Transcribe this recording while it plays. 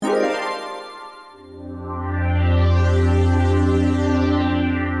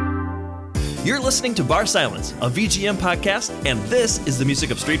listening to Bar Silence, a VGM podcast, and this is the music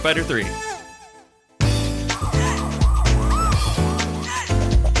of Street Fighter 3.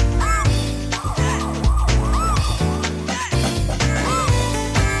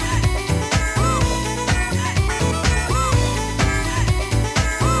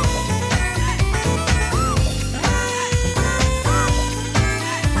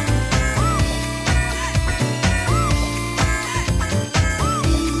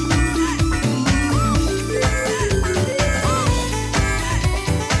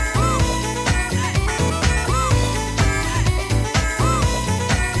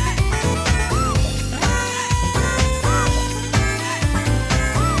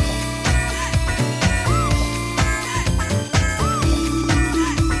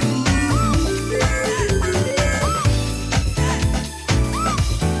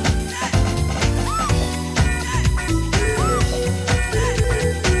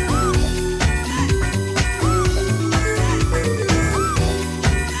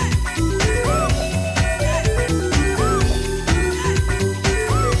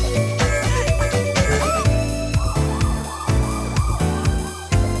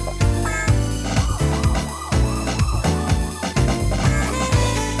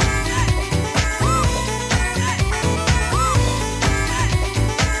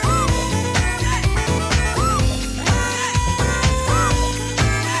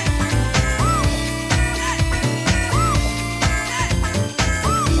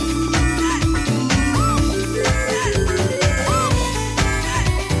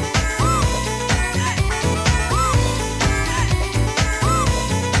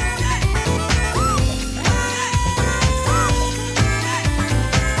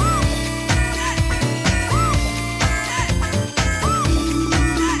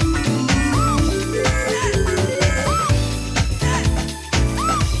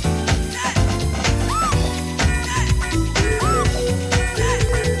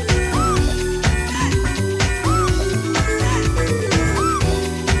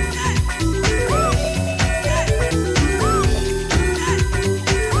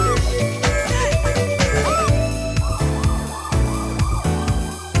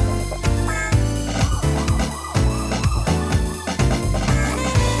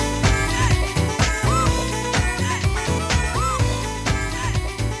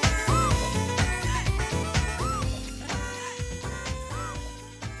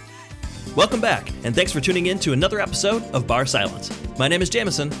 Welcome back, and thanks for tuning in to another episode of Bar Silence. My name is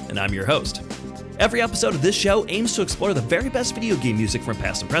Jamison, and I'm your host. Every episode of this show aims to explore the very best video game music from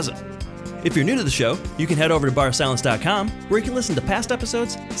past and present. If you're new to the show, you can head over to barsilence.com, where you can listen to past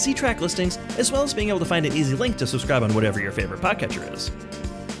episodes, see track listings, as well as being able to find an easy link to subscribe on whatever your favorite podcatcher is.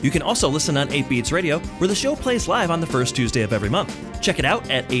 You can also listen on 8beats Radio, where the show plays live on the first Tuesday of every month. Check it out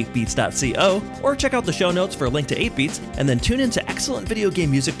at 8beats.co, or check out the show notes for a link to 8beats, and then tune into excellent video game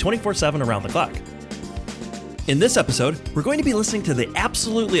music 24/7 around the clock. In this episode, we're going to be listening to the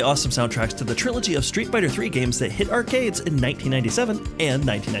absolutely awesome soundtracks to the trilogy of Street Fighter 3 games that hit arcades in 1997 and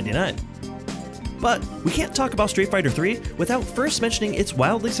 1999. But we can't talk about Street Fighter 3 without first mentioning its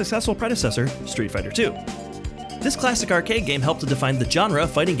wildly successful predecessor, Street Fighter 2. This classic arcade game helped to define the genre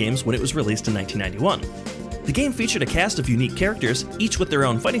of fighting games when it was released in 1991. The game featured a cast of unique characters, each with their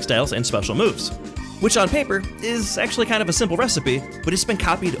own fighting styles and special moves, which on paper is actually kind of a simple recipe, but it's been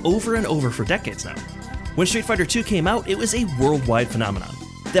copied over and over for decades now. When Street Fighter 2 came out, it was a worldwide phenomenon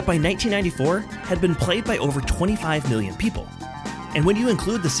that by 1994 had been played by over 25 million people. And when you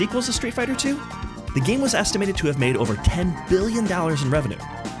include the sequels to Street Fighter 2, the game was estimated to have made over $10 billion in revenue,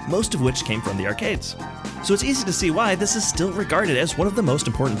 most of which came from the arcades. So it's easy to see why this is still regarded as one of the most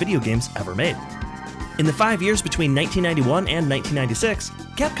important video games ever made. In the 5 years between 1991 and 1996,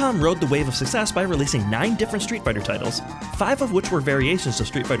 Capcom rode the wave of success by releasing 9 different Street Fighter titles, 5 of which were variations of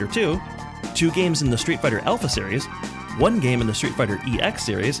Street Fighter 2, 2 games in the Street Fighter Alpha series, 1 game in the Street Fighter EX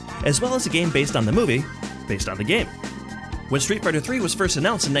series, as well as a game based on the movie, based on the game. When Street Fighter 3 was first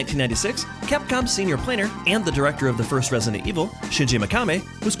announced in 1996, Capcom's senior planner and the director of the first Resident Evil, Shinji Mikami,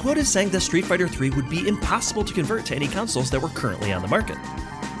 was quoted saying that Street Fighter 3 would be impossible to convert to any consoles that were currently on the market.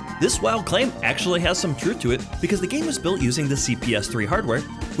 This wild claim actually has some truth to it because the game was built using the CPS-3 hardware,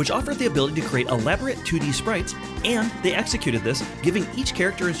 which offered the ability to create elaborate 2D sprites, and they executed this, giving each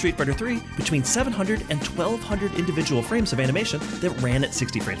character in Street Fighter 3 between 700 and 1200 individual frames of animation that ran at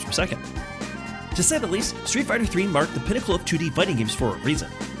 60 frames per second. To say the least, Street Fighter 3 marked the pinnacle of 2D fighting games for a reason.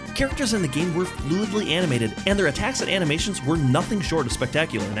 Characters in the game were fluidly animated, and their attacks and animations were nothing short of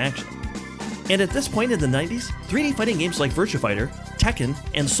spectacular in action. And at this point in the 90s, 3D fighting games like Virtua Fighter, Tekken,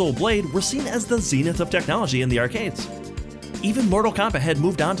 and Soul Blade were seen as the zenith of technology in the arcades. Even Mortal Kombat had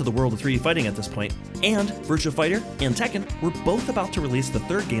moved on to the world of 3D fighting at this point, and Virtua Fighter and Tekken were both about to release the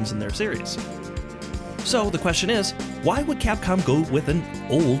third games in their series. So the question is, why would Capcom go with an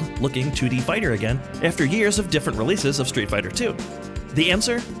old-looking 2D fighter again after years of different releases of Street Fighter II? The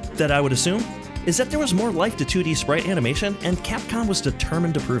answer, that I would assume, is that there was more life to 2D sprite animation and Capcom was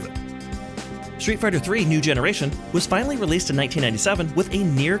determined to prove it. Street Fighter III New Generation was finally released in 1997 with a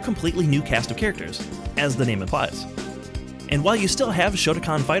near completely new cast of characters, as the name implies. And while you still have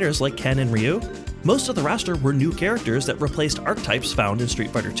Shotokan fighters like Ken and Ryu, most of the roster were new characters that replaced archetypes found in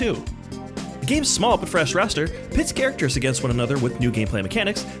Street Fighter II. The game's small but fresh roster pits characters against one another with new gameplay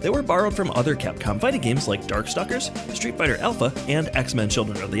mechanics that were borrowed from other Capcom fighting games like Darkstalkers, Street Fighter Alpha, and X-Men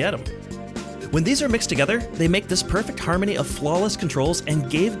Children of the Atom. When these are mixed together, they make this perfect harmony of flawless controls and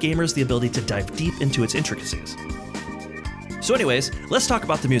gave gamers the ability to dive deep into its intricacies. So anyways, let's talk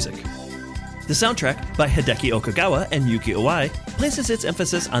about the music. The soundtrack, by Hideki Okagawa and Yuki Iwai, places its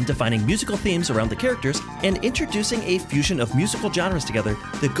emphasis on defining musical themes around the characters and introducing a fusion of musical genres together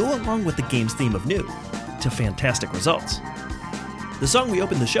that go along with the game's theme of new, to fantastic results. The song we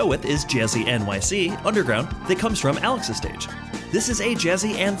open the show with is Jazzy NYC, Underground, that comes from Alex's stage. This is a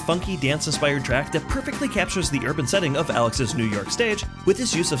jazzy and funky dance-inspired track that perfectly captures the urban setting of Alex's New York stage with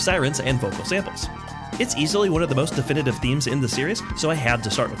his use of sirens and vocal samples. It's easily one of the most definitive themes in the series, so I had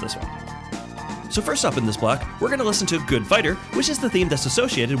to start with this one. So first up in this block, we're going to listen to Good Fighter, which is the theme that's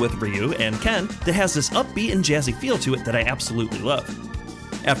associated with Ryu and Ken that has this upbeat and jazzy feel to it that I absolutely love.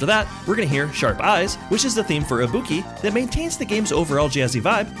 After that, we're going to hear Sharp Eyes, which is the theme for Ibuki that maintains the game's overall jazzy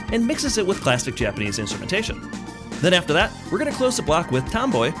vibe and mixes it with classic Japanese instrumentation. Then after that, we're going to close the block with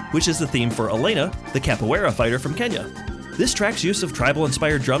Tomboy, which is the theme for Elena, the capoeira fighter from Kenya. This track's use of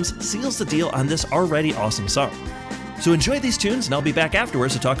tribal-inspired drums seals the deal on this already awesome song. So enjoy these tunes, and I'll be back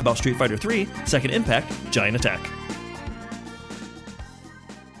afterwards to talk about Street Fighter III, Second Impact, Giant Attack.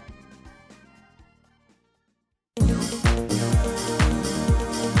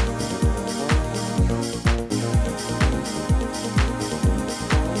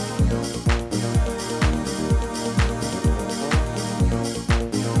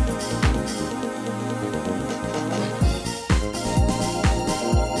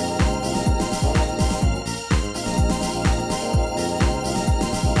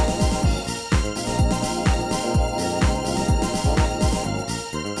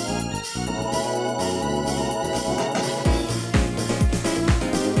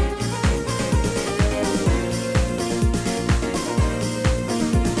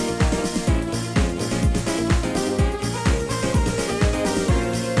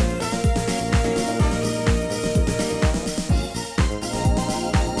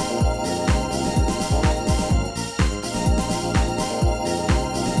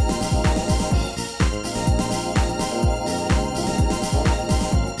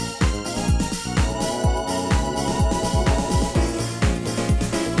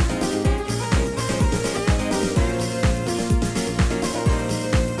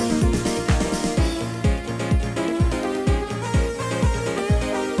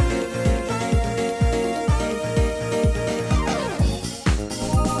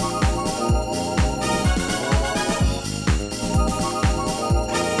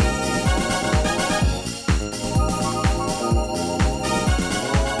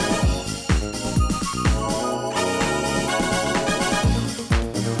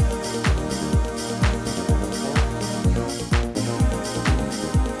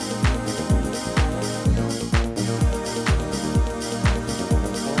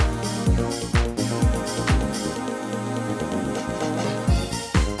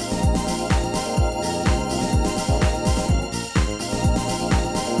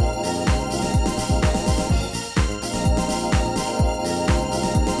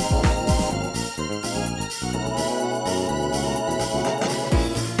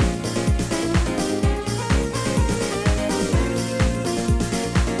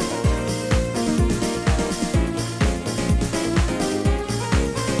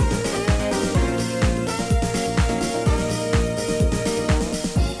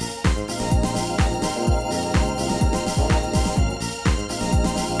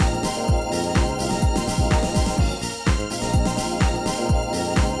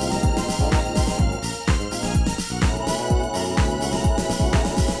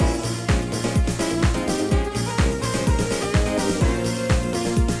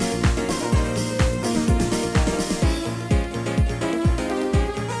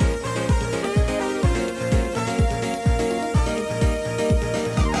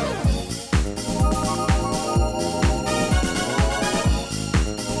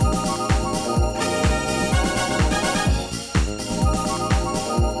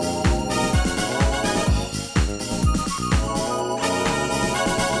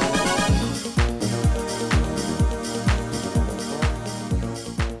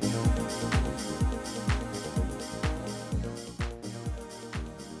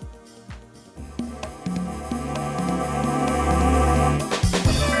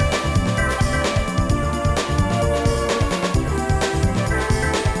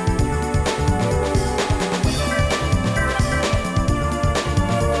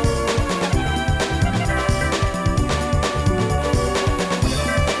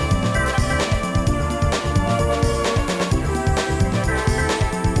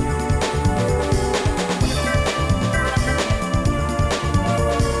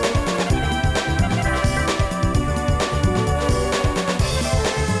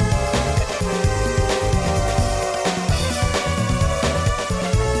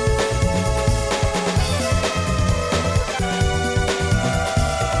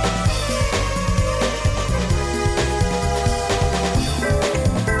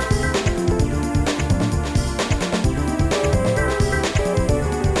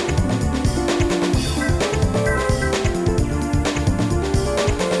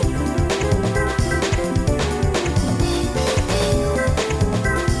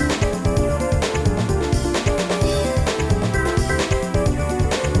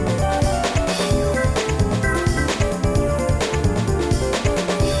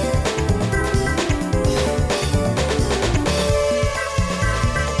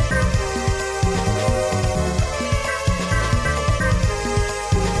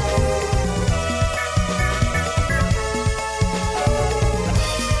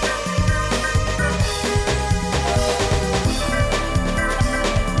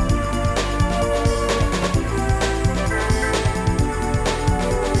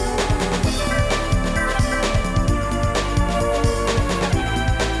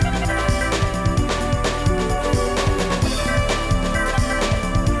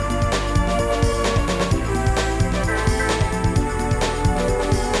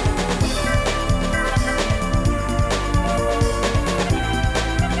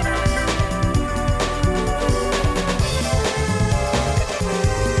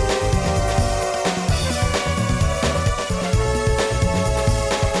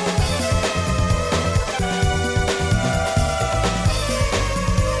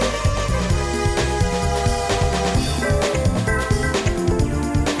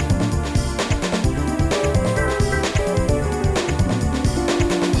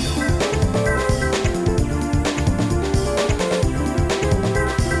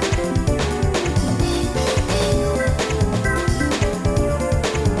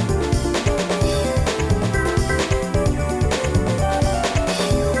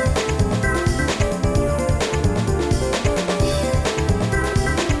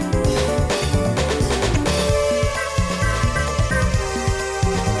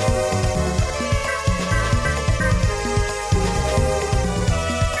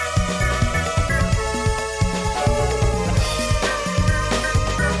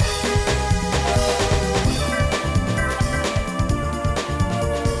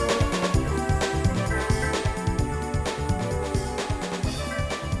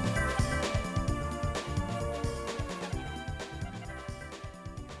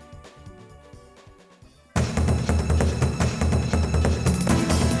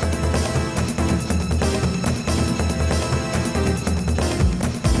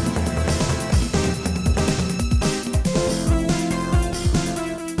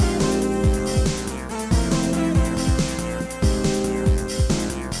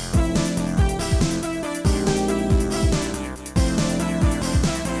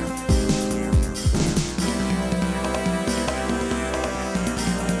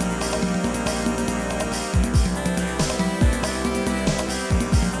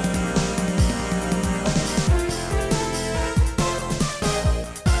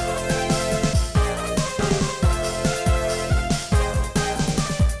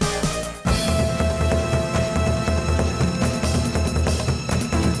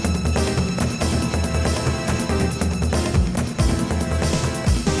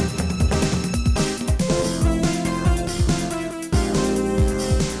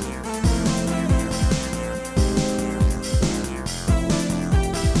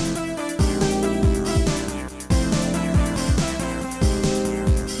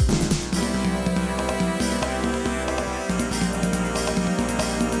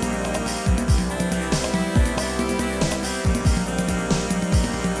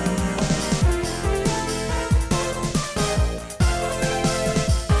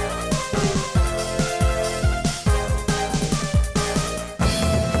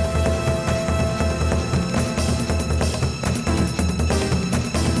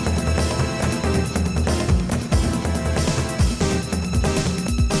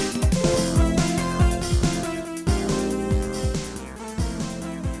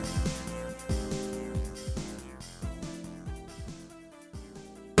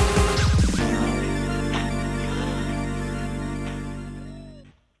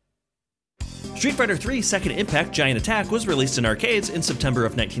 Street Fighter III Second Impact Giant Attack was released in arcades in September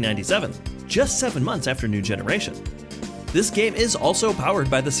of 1997, just 7 months after New Generation. This game is also powered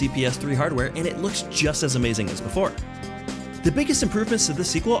by the CPS3 hardware, and it looks just as amazing as before. The biggest improvements to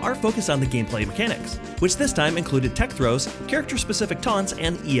this sequel are focused on the gameplay mechanics, which this time included tech throws, character-specific taunts,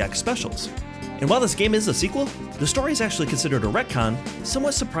 and EX specials. And while this game is a sequel, the story is actually considered a retcon,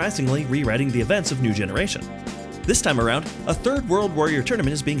 somewhat surprisingly rewriting the events of New Generation. This time around, a third World Warrior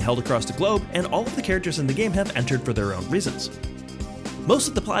tournament is being held across the globe, and all of the characters in the game have entered for their own reasons. Most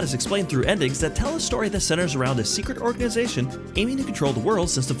of the plot is explained through endings that tell a story that centers around a secret organization aiming to control the world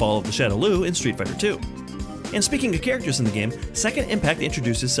since the fall of the Shadow Lu in Street Fighter II. And speaking of characters in the game, Second Impact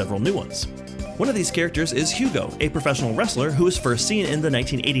introduces several new ones. One of these characters is Hugo, a professional wrestler who was first seen in the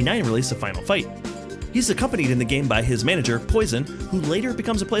 1989 release of Final Fight. He's accompanied in the game by his manager, Poison, who later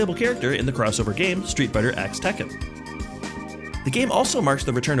becomes a playable character in the crossover game Street Fighter X Tekken. The game also marks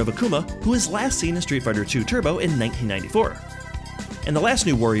the return of Akuma, who was last seen in Street Fighter II Turbo in 1994. And the last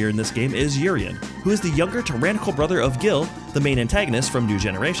new warrior in this game is Urien, who is the younger tyrannical brother of Gil, the main antagonist from New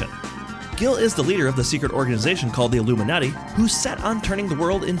Generation. Gil is the leader of the secret organization called the Illuminati, who's set on turning the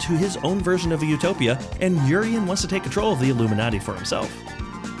world into his own version of a utopia, and Urien wants to take control of the Illuminati for himself.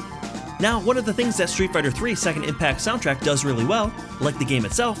 Now, one of the things that Street Fighter III Second Impact soundtrack does really well, like the game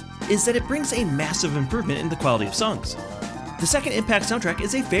itself, is that it brings a massive improvement in the quality of songs. The Second Impact soundtrack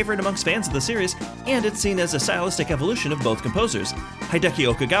is a favorite amongst fans of the series, and it's seen as a stylistic evolution of both composers,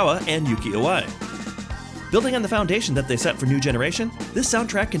 Hideki Okagawa and Yuki Iwai. Building on the foundation that they set for New Generation, this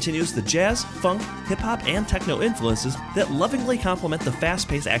soundtrack continues the jazz, funk, hip-hop, and techno influences that lovingly complement the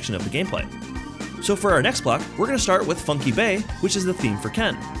fast-paced action of the gameplay. So for our next block, we're going to start with Funky Bay, which is the theme for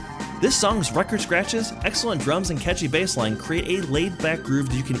Ken. This song's record scratches, excellent drums, and catchy bass line create a laid-back groove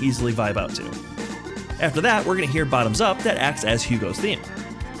that you can easily vibe out to. After that, we're going to hear Bottoms Up that acts as Hugo's theme.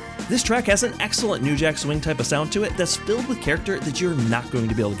 This track has an excellent New Jack Swing type of sound to it that's filled with character that you're not going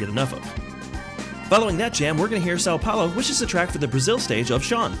to be able to get enough of. Following that jam, we're going to hear Sao Paulo, which is the track for the Brazil stage of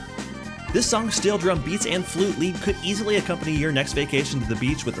Sean. This song's steel drum beats and flute lead could easily accompany your next vacation to the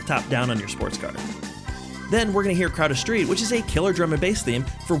beach with the top down on your sports car. Then we're going to hear Crowded Street, which is a killer drum and bass theme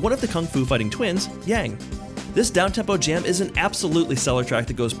for one of the Kung Fu fighting twins, Yang. This downtempo jam is an absolutely stellar track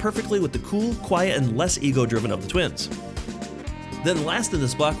that goes perfectly with the cool, quiet, and less ego-driven of the twins. Then last in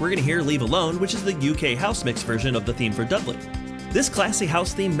this block, we're going to hear Leave Alone, which is the UK house mix version of the theme for Dudley. This classy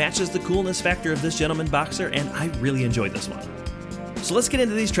house theme matches the coolness factor of this gentleman boxer, and I really enjoyed this one. So let's get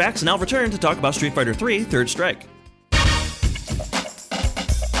into these tracks, and I'll return to talk about Street Fighter III Third Strike.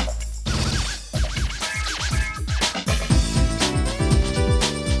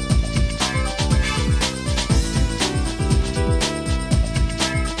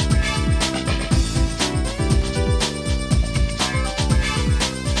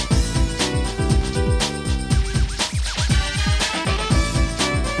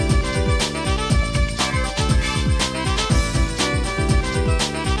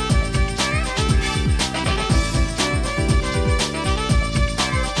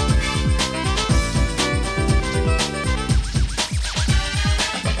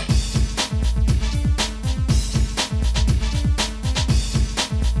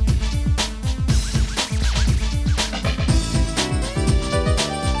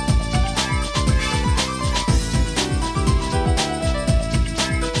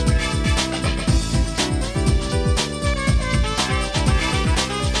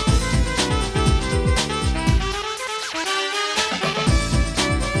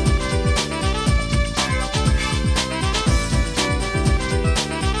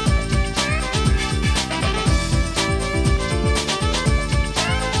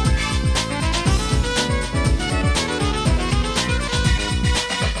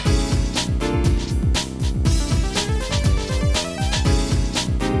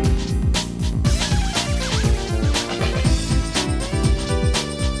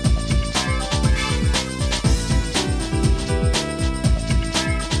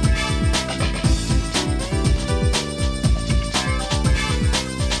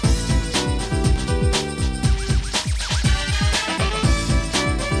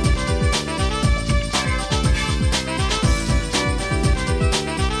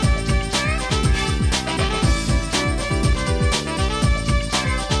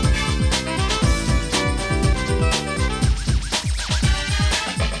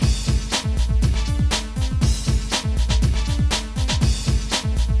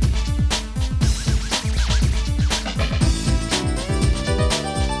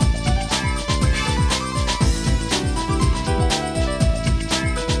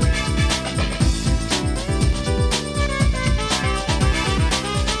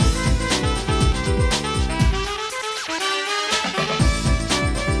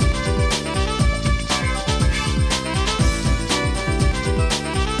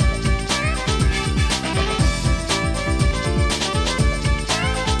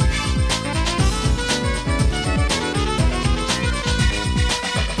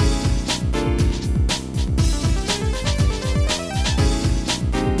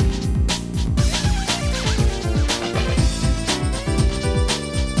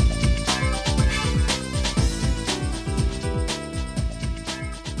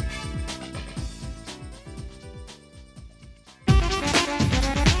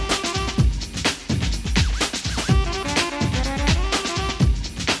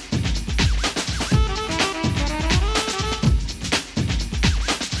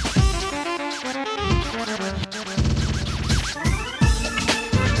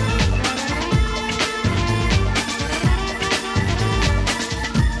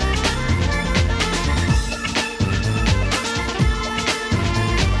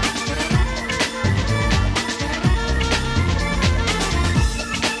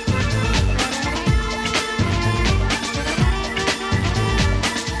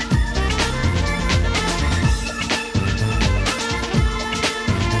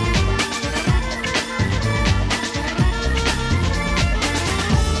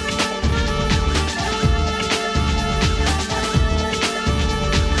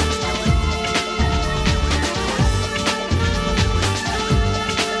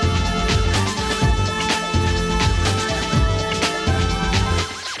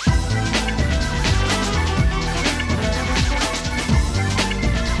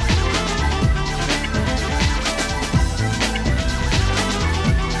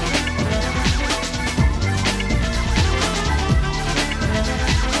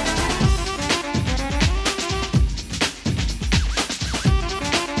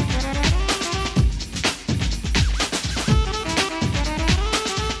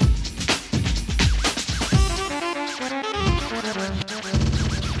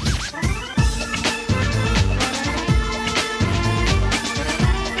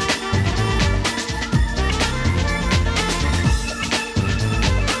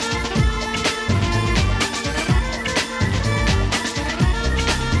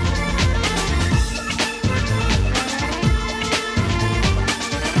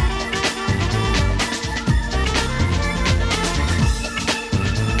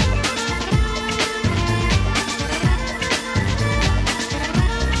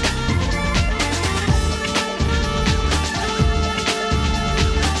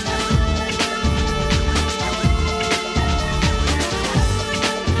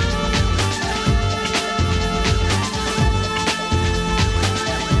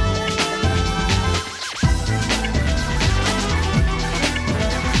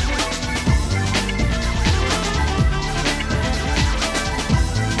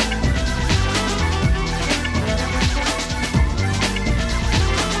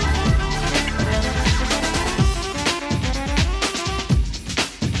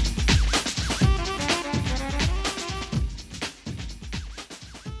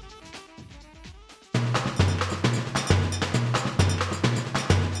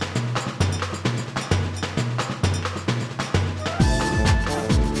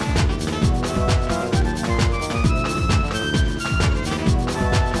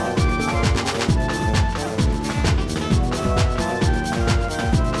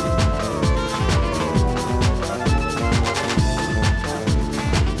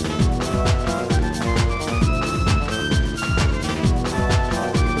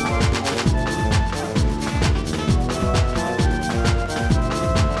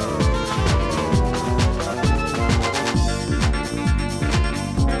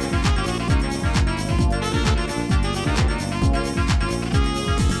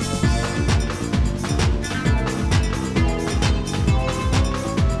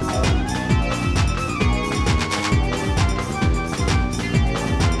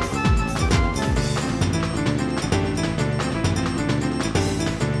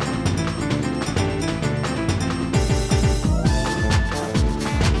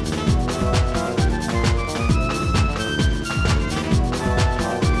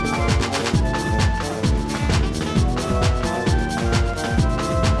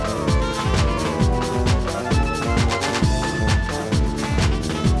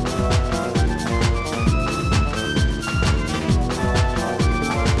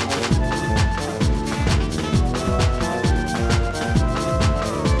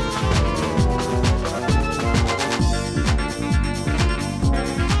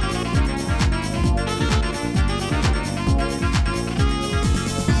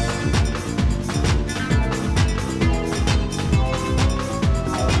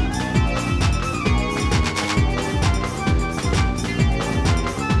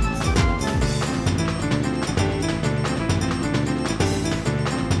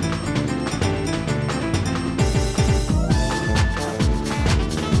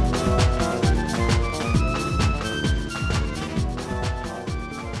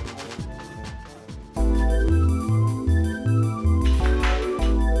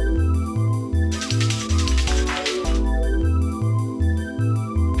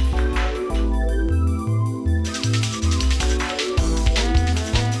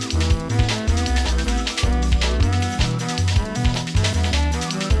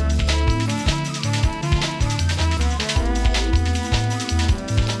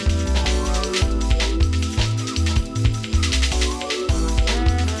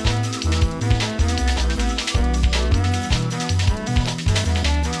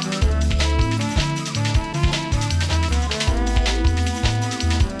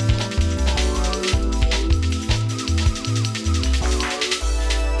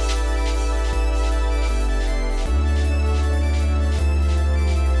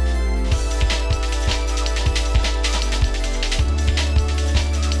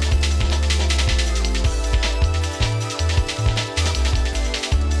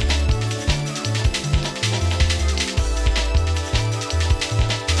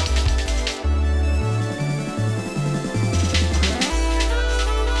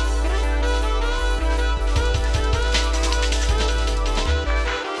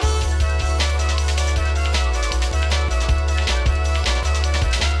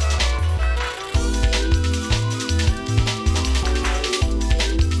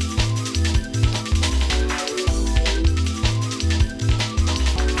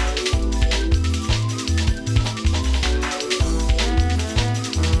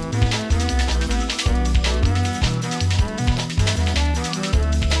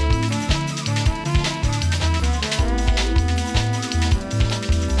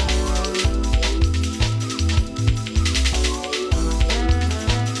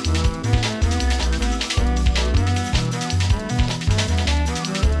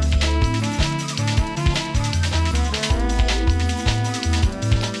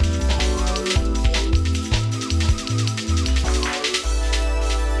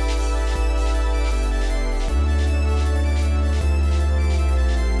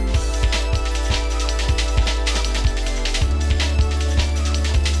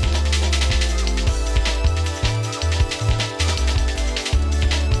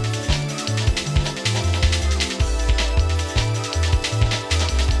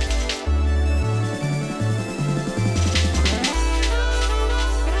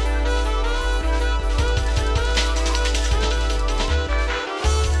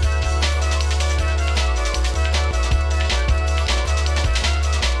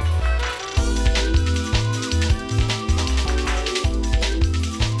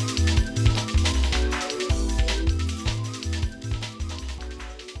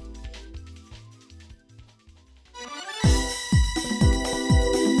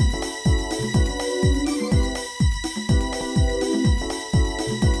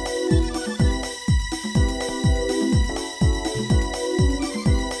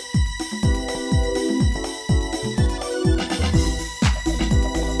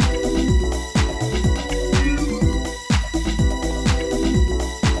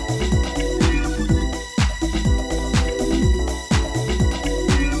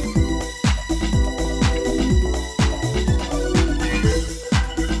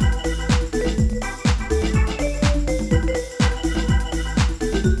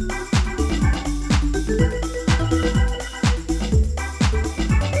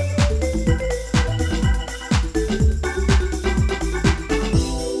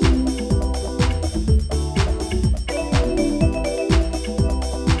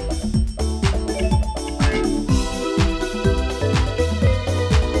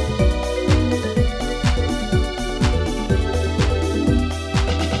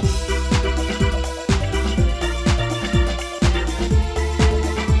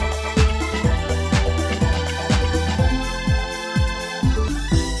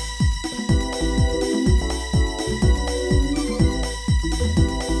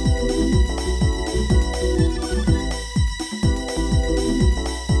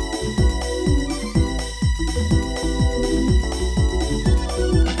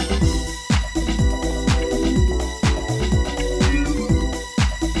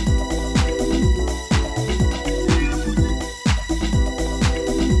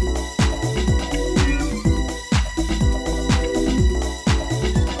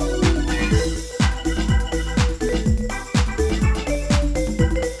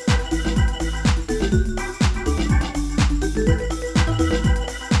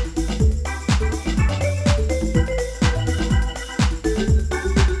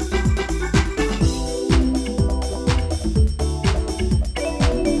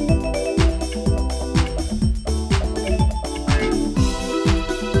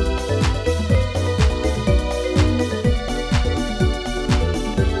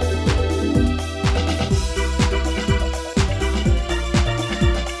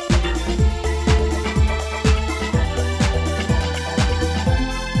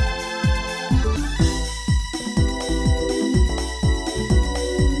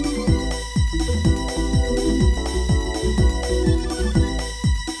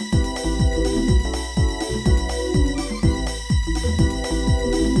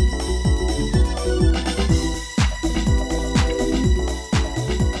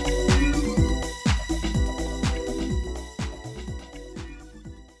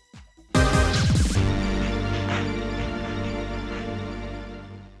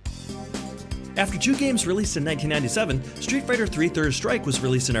 two games released in 1997, Street Fighter III Third Strike was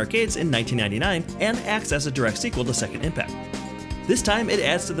released in arcades in 1999 and acts as a direct sequel to Second Impact. This time, it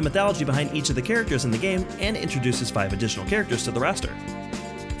adds to the mythology behind each of the characters in the game and introduces 5 additional characters to the roster.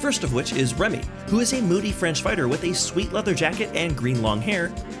 First of which is Remy, who is a moody French fighter with a sweet leather jacket and green long hair,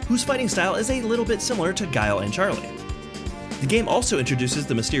 whose fighting style is a little bit similar to Guile and Charlie. The game also introduces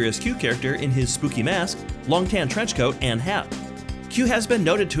the mysterious Q character in his spooky mask, long tan trench coat, and hat. Q has been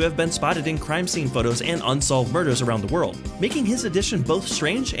noted to have been spotted in crime scene photos and unsolved murders around the world, making his addition both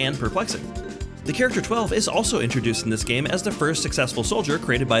strange and perplexing. The character 12 is also introduced in this game as the first successful soldier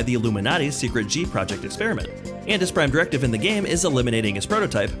created by the Illuminati's secret G Project experiment, and his prime directive in the game is eliminating his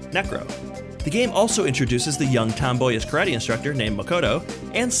prototype, Necro. The game also introduces the young tomboyish karate instructor named Makoto,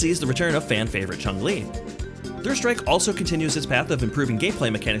 and sees the return of fan favorite Chun-Li. Third Strike also continues its path of improving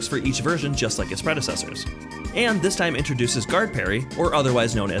gameplay mechanics for each version just like its predecessors, and this time introduces Guard Parry, or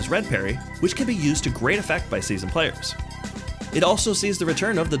otherwise known as Red Parry, which can be used to great effect by seasoned players. It also sees the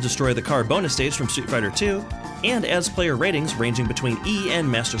return of the Destroy the Car bonus stage from Street Fighter II, and adds player ratings ranging between E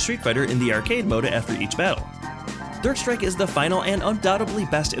and Master Street Fighter in the arcade mode after each battle. Third Strike is the final and undoubtedly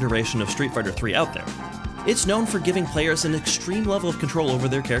best iteration of Street Fighter III out there. It's known for giving players an extreme level of control over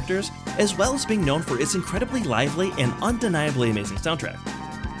their characters, as well as being known for its incredibly lively and undeniably amazing soundtrack.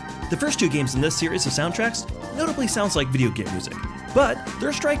 The first 2 games in this series of soundtracks notably sounds like video game music, but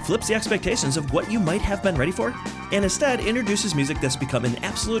Third Strike flips the expectations of what you might have been ready for, and instead introduces music that's become an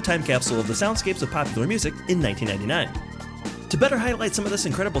absolute time capsule of the soundscapes of popular music in 1999. To better highlight some of this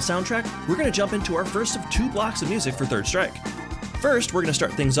incredible soundtrack, we're going to jump into our first of 2 blocks of music for Third Strike. First, we're going to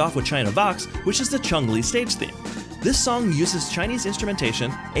start things off with China Vox, which is the Chun-Li stage theme. This song uses Chinese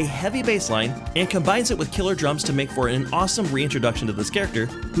instrumentation, a heavy bass line, and combines it with killer drums to make for an awesome reintroduction to this character,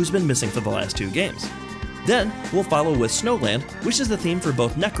 who's been missing for the last 2 games. Then, we'll follow with Snowland, which is the theme for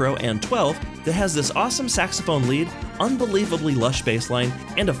both Necro and 12, that has this awesome saxophone lead, unbelievably lush bass line,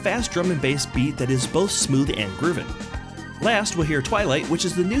 and a fast drum and bass beat that is both smooth and grooving. Last, we'll hear Twilight, which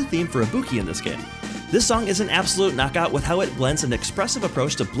is the new theme for Ibuki in this game. This song is an absolute knockout with how it blends an expressive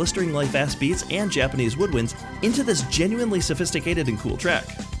approach to blisteringly fast beats and Japanese woodwinds into this genuinely sophisticated and cool track.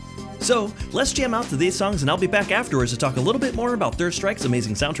 So, let's jam out to these songs and I'll be back afterwards to talk a little bit more about Third Strike's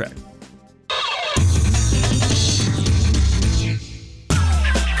amazing soundtrack.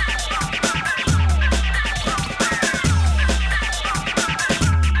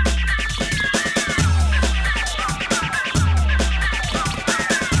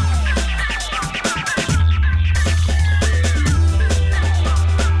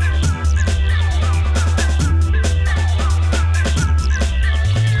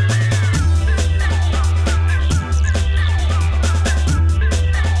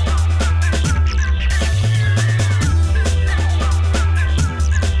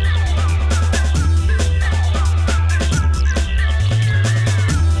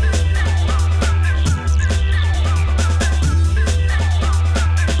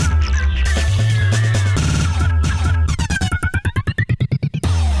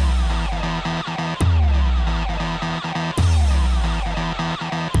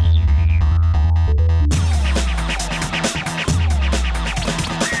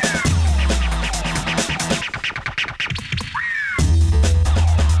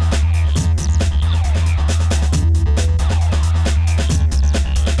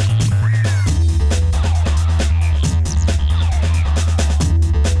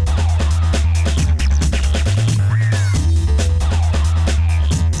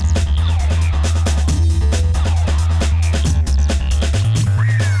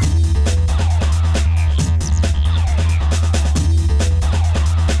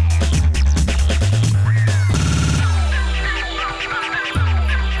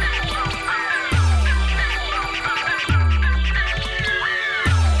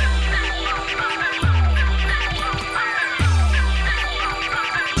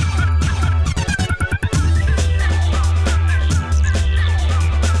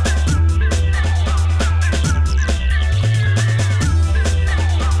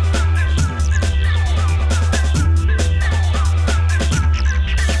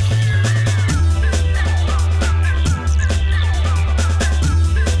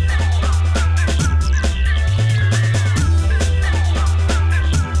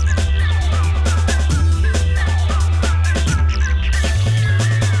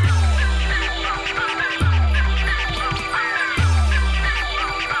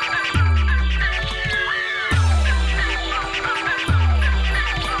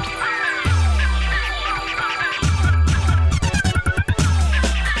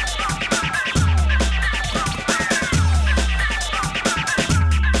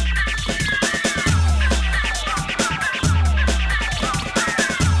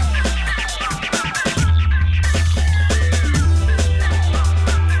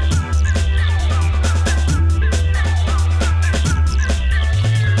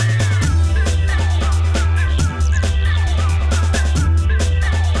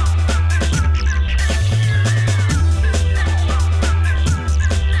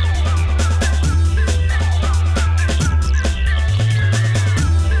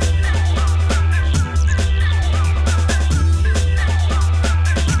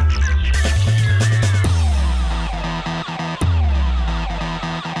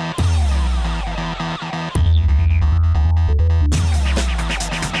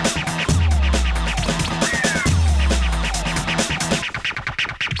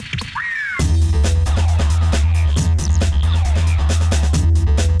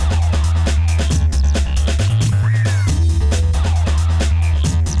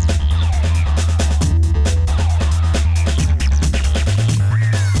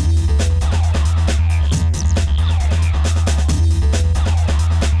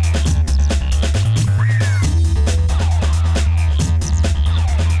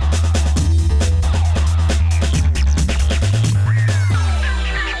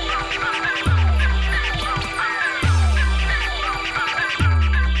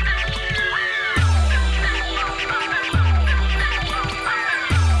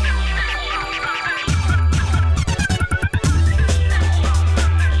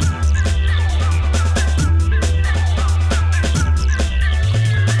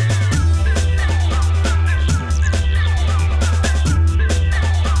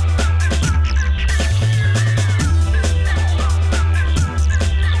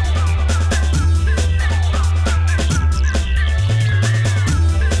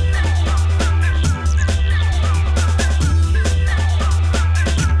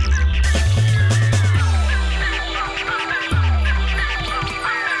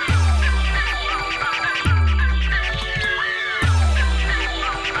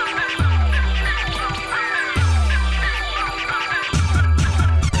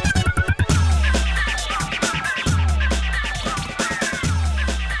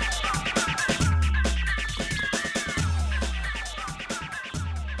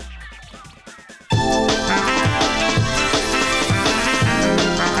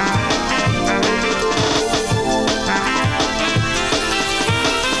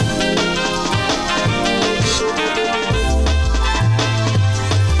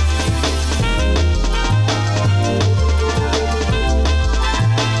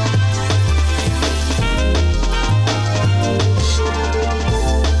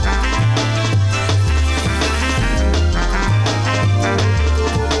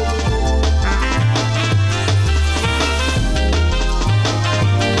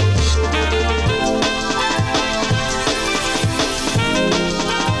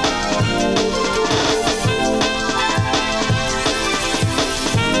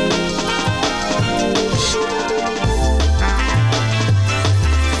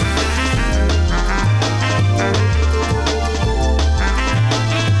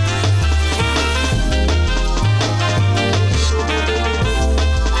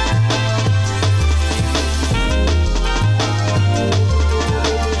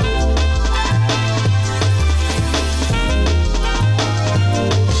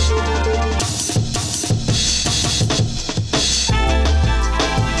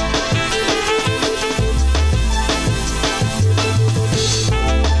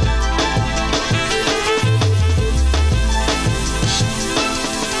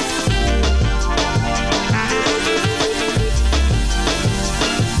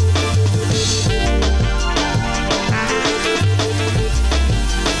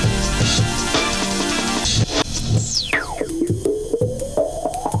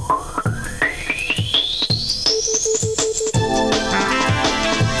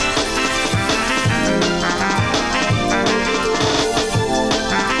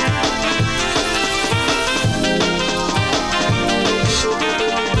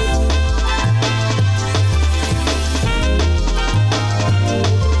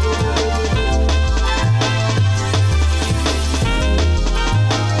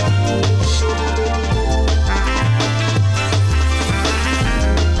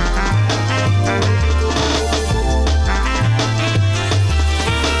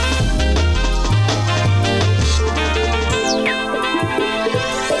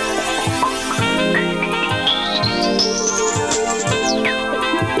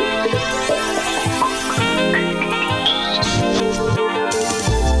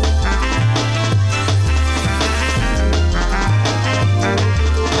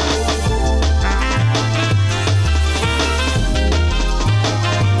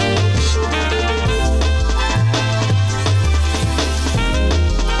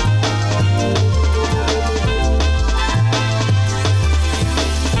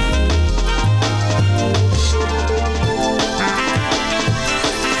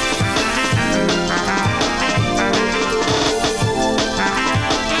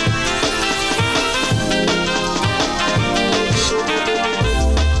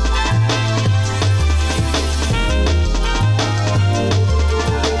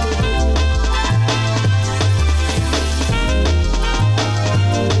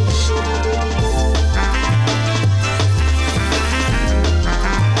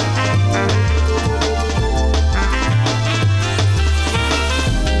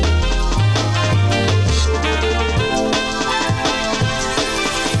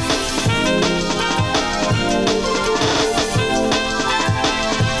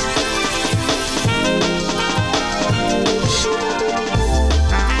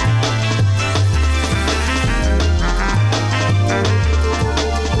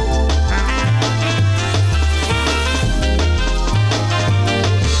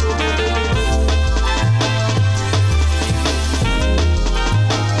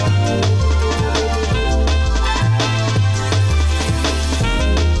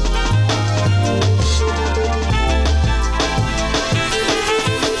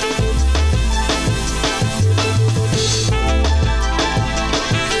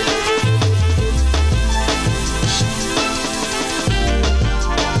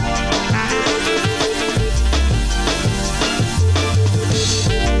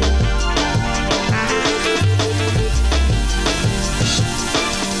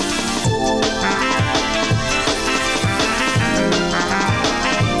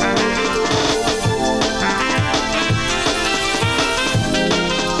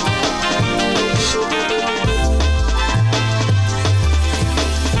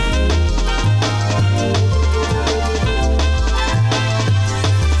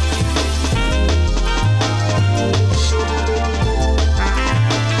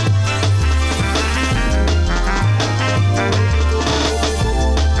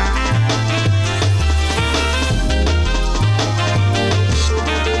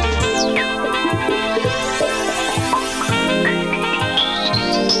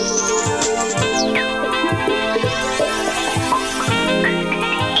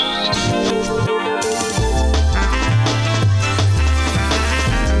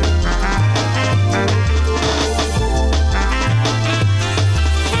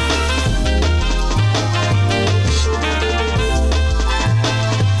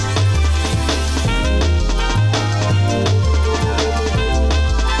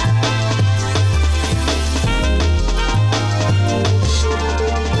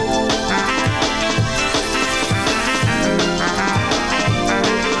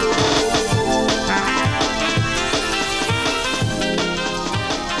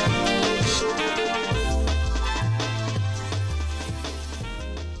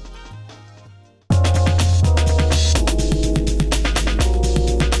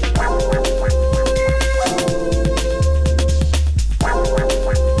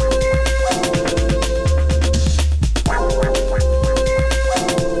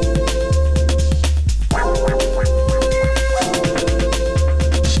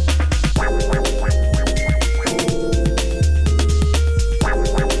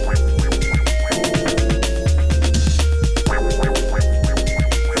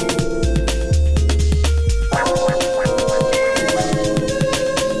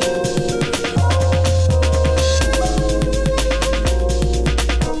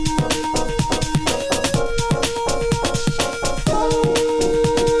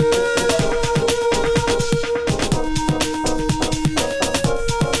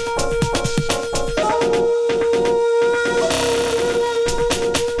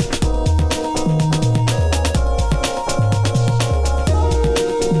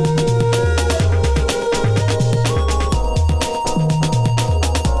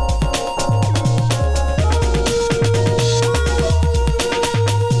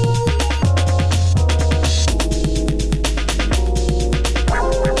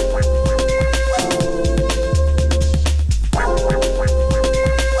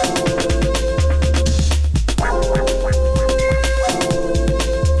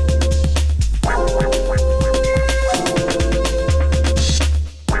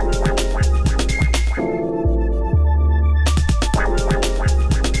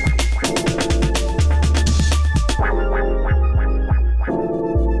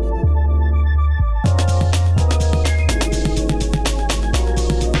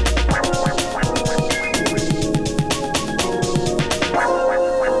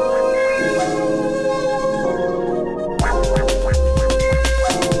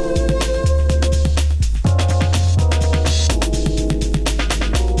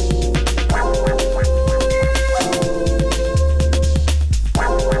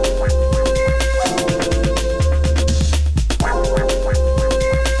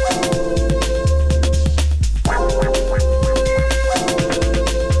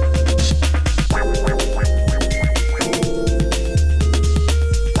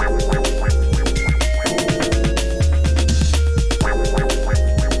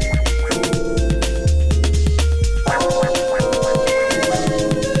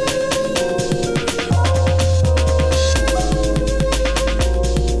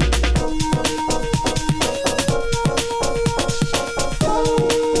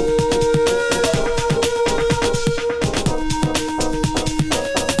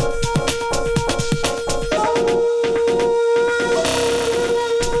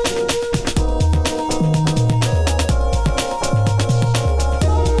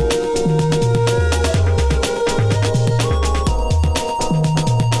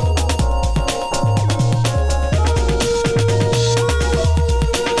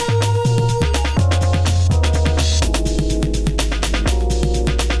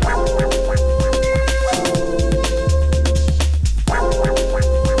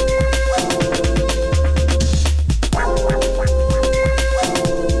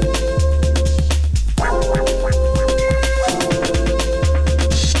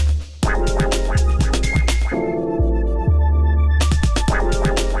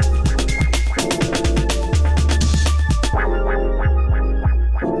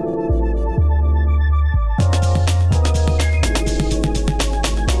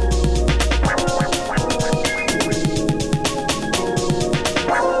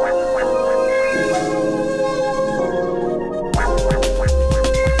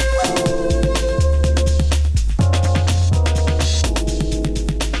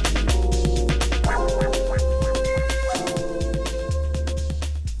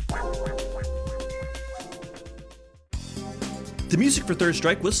 for Third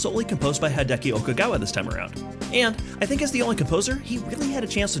Strike was solely composed by Hideki Okagawa this time around. And I think as the only composer, he really had a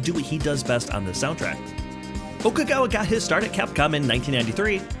chance to do what he does best on this soundtrack. Okagawa got his start at Capcom in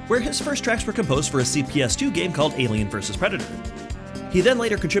 1993, where his first tracks were composed for a CPS2 game called Alien vs. Predator. He then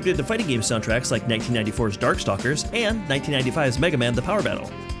later contributed to fighting game soundtracks like 1994's Darkstalkers and 1995's Mega Man: The Power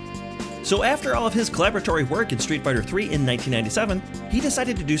Battle. So after all of his collaboratory work in Street Fighter III in 1997, he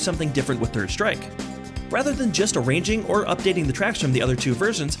decided to do something different with Third Strike. Rather than just arranging or updating the tracks from the other two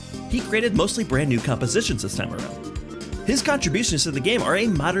versions, he created mostly brand new compositions this time around. His contributions to the game are a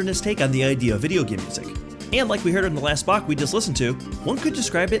modernist take on the idea of video game music. And like we heard in the last block we just listened to, one could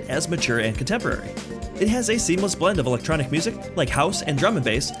describe it as mature and contemporary. It has a seamless blend of electronic music, like house and drum and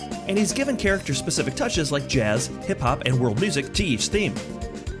bass, and he's given character-specific touches like jazz, hip-hop, and world music to each theme.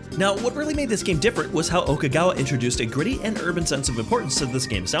 Now, what really made this game different was how Okagawa introduced a gritty and urban sense of importance to this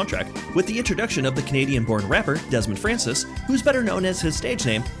game's soundtrack, with the introduction of the Canadian-born rapper Desmond Francis, who's better known as his stage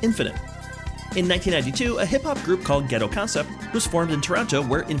name, Infinite. In 1992, a hip-hop group called Ghetto Concept was formed in Toronto,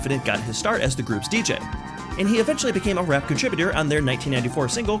 where Infinite got his start as the group's DJ, and he eventually became a rap contributor on their 1994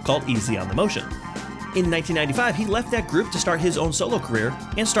 single called Easy on the Motion. In 1995, he left that group to start his own solo career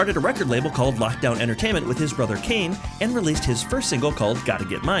and started a record label called Lockdown Entertainment with his brother Kane and released his first single called Gotta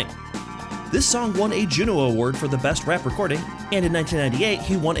Get Mine. This song won a Juno Award for the Best Rap Recording, and in 1998,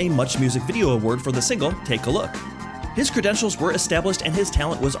 he won a Much Music Video Award for the single Take a Look. His credentials were established and his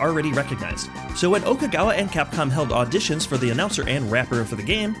talent was already recognized, so when Okagawa and Capcom held auditions for the announcer and rapper for the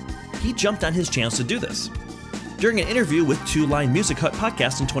game, he jumped on his chance to do this. During an interview with Two Line Music Hut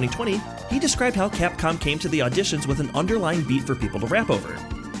podcast in 2020, he described how Capcom came to the auditions with an underlying beat for people to rap over.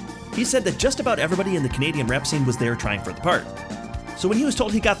 He said that just about everybody in the Canadian rap scene was there trying for the part. So when he was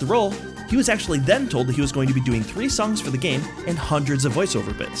told he got the role, he was actually then told that he was going to be doing 3 songs for the game and hundreds of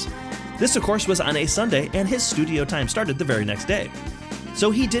voiceover bits. This of course was on a Sunday, and his studio time started the very next day. So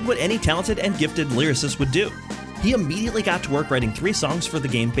he did what any talented and gifted lyricist would do. He immediately got to work writing 3 songs for the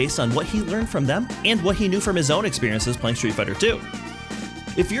game based on what he learned from them and what he knew from his own experiences playing Street Fighter II.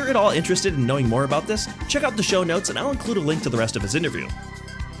 If you're at all interested in knowing more about this, check out the show notes and I'll include a link to the rest of his interview.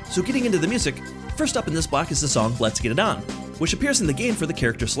 So getting into the music, first up in this block is the song Let's Get It On, which appears in the game for the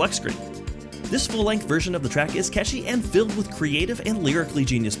character select screen. This full-length version of the track is catchy and filled with creative and lyrically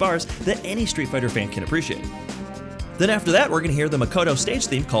genius bars that any Street Fighter fan can appreciate. Then after that, we're going to hear the Makoto stage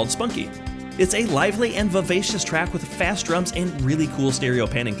theme called Spunky. It's a lively and vivacious track with fast drums and really cool stereo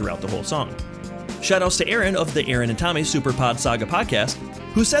panning throughout the whole song. Shoutouts to Aaron of the Aaron and Tommy Super Pod Saga podcast,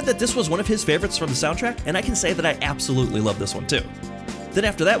 who said that this was one of his favorites from the soundtrack, and I can say that I absolutely love this one too. Then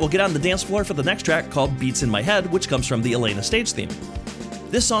after that, we'll get on the dance floor for the next track called Beats in My Head, which comes from the Elena stage theme.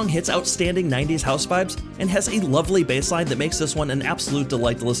 This song hits outstanding 90s house vibes and has a lovely bass line that makes this one an absolute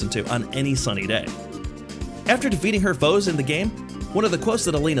delight to listen to on any sunny day. After defeating her foes in the game, one of the quotes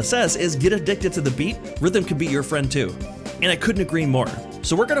that Elena says is, "Get addicted to the beat, rhythm can be your friend too." And I couldn't agree more.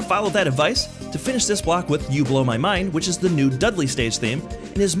 So we're going to follow that advice to finish this block with You Blow My Mind, which is the new Dudley stage theme,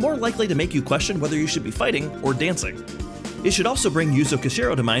 and is more likely to make you question whether you should be fighting or dancing. It should also bring Yuzo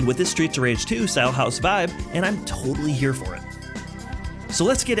Koshiro to mind with his Streets of Rage 2 style house vibe, and I'm totally here for it. So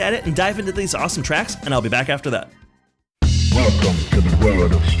let's get at it and dive into these awesome tracks, and I'll be back after that. Welcome to the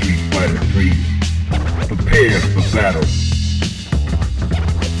world of Street Fighter 3. Prepare for battle.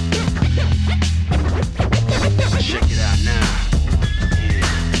 Check it out now.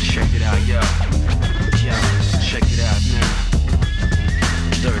 Yeah, check it out, yo. Yo, check it out now.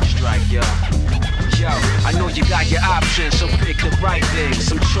 Third Strike, yo. Yo, I know you got your options, so pick the right thing.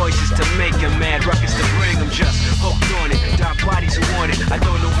 Some choices to make and mad ruckus to bring. I'm just hooked on it. Dark bodies who want it. I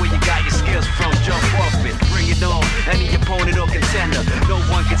don't know where you got your skills from. Jump off it, bring it on. Any opponent or contender, no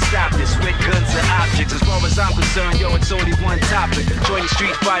one can stop this. With guns and objects, as far as I'm concerned, yo, it's only one topic. Join the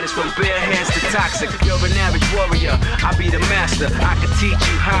street fighters from bare hands to toxic. You're an average warrior, I be the master. I can teach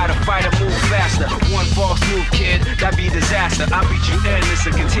you how to fight or move faster. One false move, kid, that be disaster. I beat you endless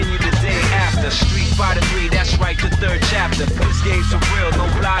and continue the day after. Street Fighter 3, that's right, the 3rd chapter. This game's for real, no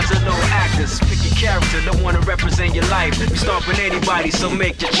lies or no actors. Pick your character, don't wanna represent your life. You stomping anybody, so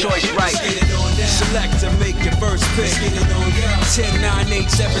make your choice right. Select to make your first pick. 10, 9,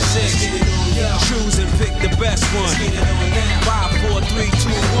 8, 7, 6. Choose and pick the best one. 5, 4, 3,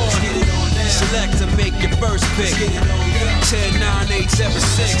 2, 1. Select to make your first pick. 10, 9, 8, 7,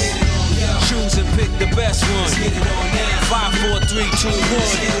 6. Choose and pick the best one. 5, 4, 3, 2,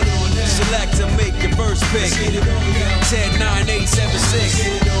 1. Select to make your first pick. 10, 9, 8, 7, 6.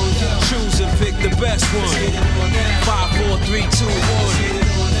 Choose and pick the best one. 5, 4, 3, 2,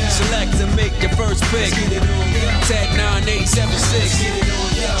 1. Select to make your first pick. 10, 9, 8, 7,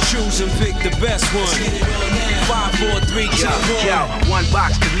 6. Choose and pick the best one. 5, 4, 3, 2, 1. Yo, one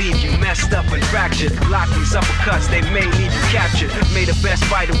box could leave you messed up and fractured. Block these uppercuts, they may leave you captured. May the best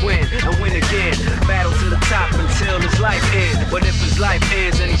fighter win and win again. Battle to the top until his life ends. But if his life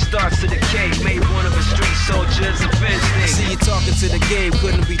ends and he starts to decay, may one of his street soldiers avenge things. See you talking to the game,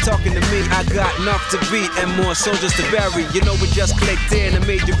 couldn't be talking to me. I got enough to beat and more soldiers to bury. You know it just clicked in and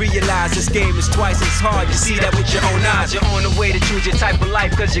made you realize this game is twice as hard. You see that with your own eyes. You're on the way to choose your type of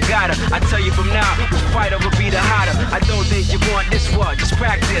life, cause you gotta. I tell you from now, which fighter will be the hotter. I don't think you want this one, just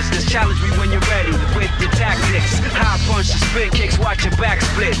practice. Just challenge me when you're ready with your tactics. High punch, the spin kicks, watch your back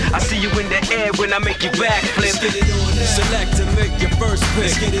split. I see you in the air when I make you backflip. Select and make your first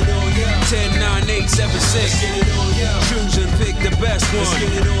pick. 10, 9, 8, 7, 6. Choose and pick the best one.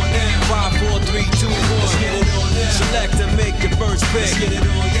 5, 4, 3, 2, 1. Select and make your first pick.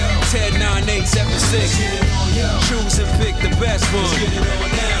 10, 9, 8, 7, 6. Choose and pick the best one.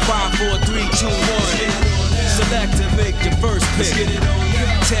 5, 4, 3, 2, 1. Select and make your first pick.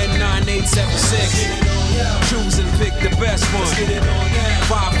 10, 9, 8, 7, 6. Choose and pick the best one.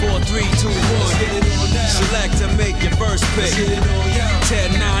 5, 4, 3, 2, 1. Select and make your first pick.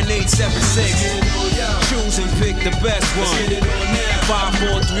 10, 9, 8, 7, 6. Choose and pick the best one. 5,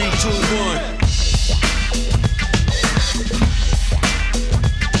 4, 3, 2, 1.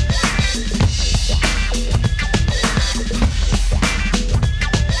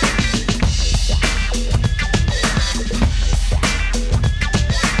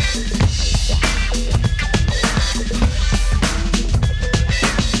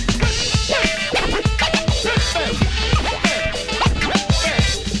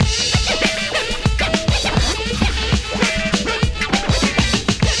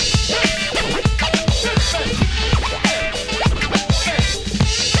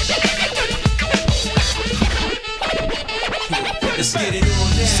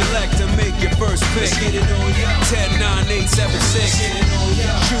 Select and make your first pick. 10, 9, 8, 7, 6.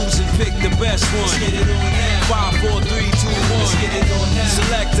 Choose and pick the best one. 5, 4, 3, 2, 1.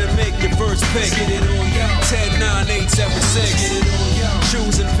 Select and make your first pick. 10, 9, 8, 7, 6.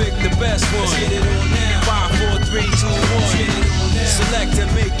 Choose and pick the best one. 5, 4, 3, 2, 1. Select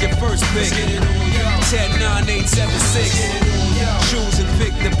and make your first pick. 10, 9, 8, 7, 6. Choose and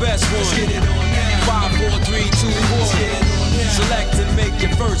pick the best one. 5, 4, 3, 2, 1. Select and make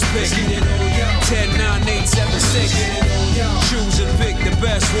your first pick. 10, 9, 8, 7, 6. Choose and pick the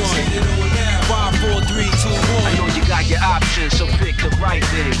best one. 5, 4, 3, 2, 1. I know you got your options, so pick the right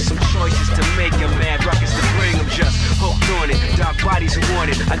thing. Some choices to make a mad ruckus to bring them. Just hooked on it, dark bodies who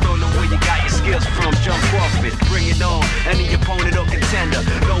want it. I don't know where you got your skills from, jump off it. Bring it on, any opponent or contender.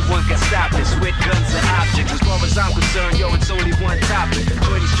 No one can stop this with guns and objects. As far as I'm concerned, yo, it's only one topic.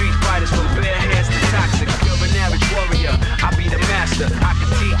 20 street fighters from bare hands to toxic. You're an average warrior, I'll be the master. I can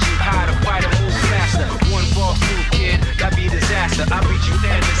teach you how to fight and move faster. One false move, kid, that'd be disaster. I'll beat you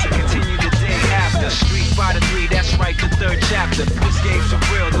endless and continue the day after. Street Fighter 3, that's right, the third chapter. This game's for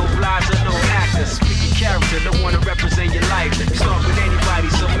real, no lies or no actors. Pick your character, don't wanna represent your life. You start with anybody,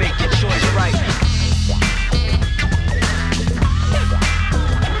 so make your choice right.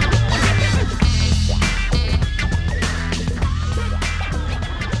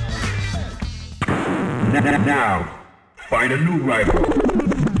 Now, find a new rival.